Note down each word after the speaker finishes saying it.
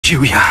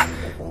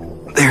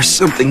CHUUYA, there's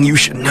something you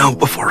should know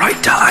before I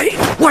die.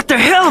 What the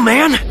hell,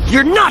 man?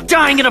 You're not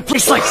dying in a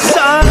place like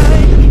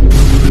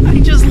Dazai! I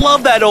just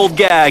love that old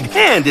gag,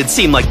 and it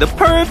seemed like the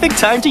perfect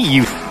time to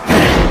use.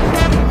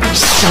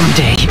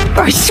 Someday,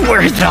 I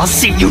swear that I'll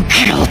see you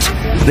killed.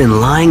 You've been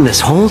lying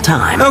this whole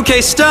time. Okay,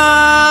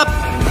 stop!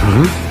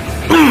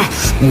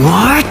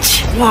 What?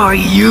 Why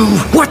you?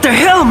 What the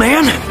hell,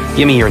 man?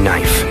 Give me your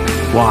knife.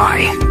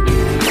 Why?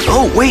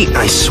 Oh, wait,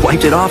 I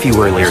swiped it off you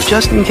earlier,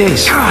 just in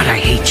case. God, I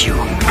hate you.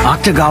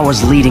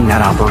 Octagawa's leading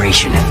that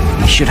operation.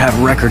 He should have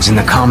records in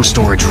the comm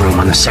storage room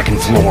on the second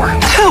floor.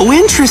 How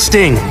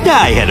interesting!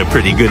 I had a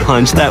pretty good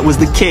hunch that was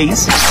the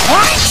case.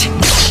 What?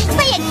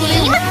 Play a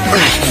game?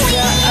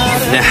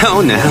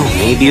 Now,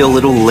 maybe a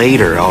little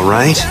later,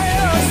 alright?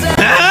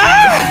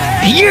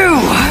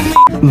 You!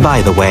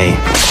 By the way,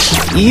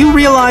 you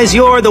realize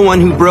you're the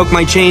one who broke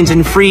my chains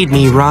and freed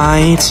me,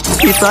 right?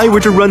 If I were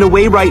to run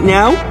away right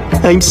now,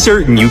 I'm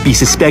certain you'd be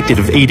suspected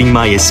of aiding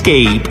my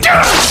escape.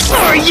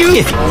 Are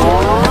you?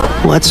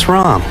 What's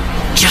wrong?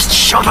 Just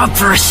shut up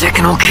for a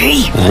second,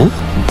 okay? Huh?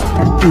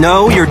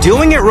 No, you're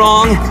doing it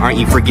wrong. Aren't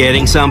you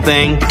forgetting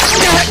something?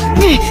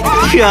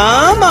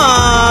 Come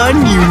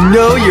on, you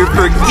know you're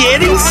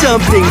forgetting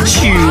something,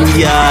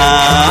 CHUUYA.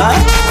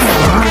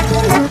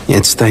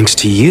 It's thanks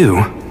to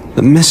you.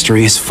 The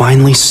mystery is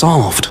finally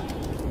solved.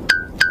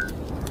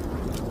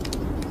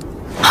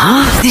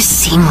 Huh? This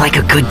seemed like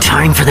a good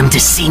time for them to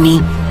see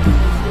me.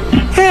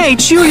 Hey,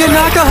 CHUUYA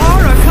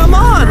Nakahara, come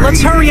on!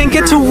 Let's hurry and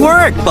get to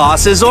work.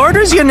 Boss's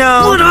orders, you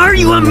know. What are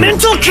you, a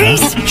mental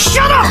case?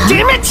 Shut up,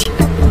 damn it!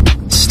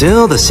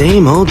 Still the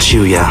same old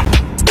CHUUYA.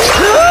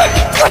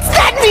 What's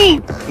that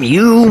mean?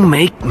 You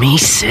make me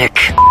sick.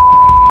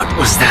 What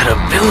was that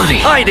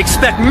ability? I'd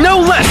expect no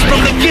less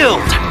from the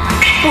guild!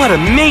 What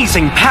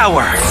amazing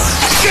power!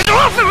 Get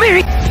off of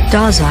me!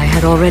 Dazai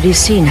had already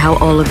seen how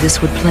all of this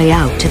would play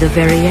out to the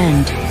very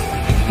end.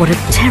 What a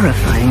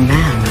terrifying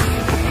man.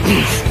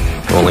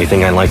 Only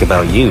thing I like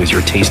about you is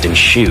your taste in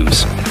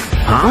shoes.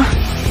 Huh?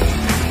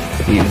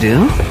 You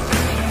do?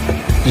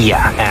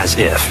 Yeah, as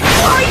if.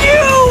 Are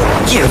you?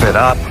 Give it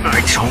up.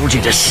 I told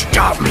you to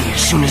stop me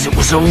as soon as it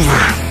was over.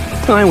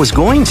 I was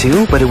going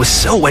to, but it was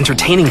so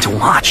entertaining to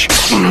watch.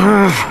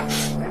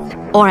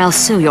 Or I'll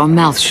sew your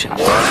mouth shut.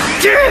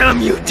 Damn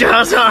you,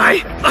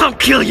 Dazai! I'll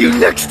kill you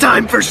next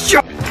time for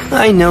sure!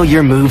 I know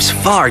your moves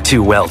far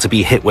too well to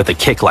be hit with a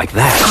kick like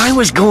that. I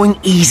was going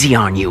easy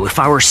on you. If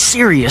I were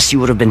serious, you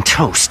would have been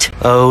toast.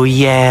 Oh,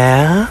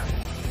 yeah?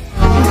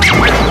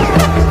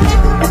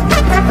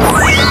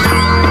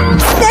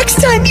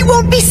 Next time you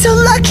won't be so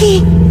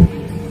lucky.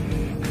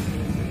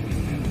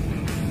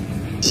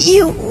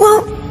 You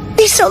won't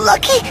be so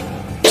lucky.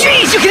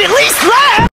 Jeez, you can at least laugh!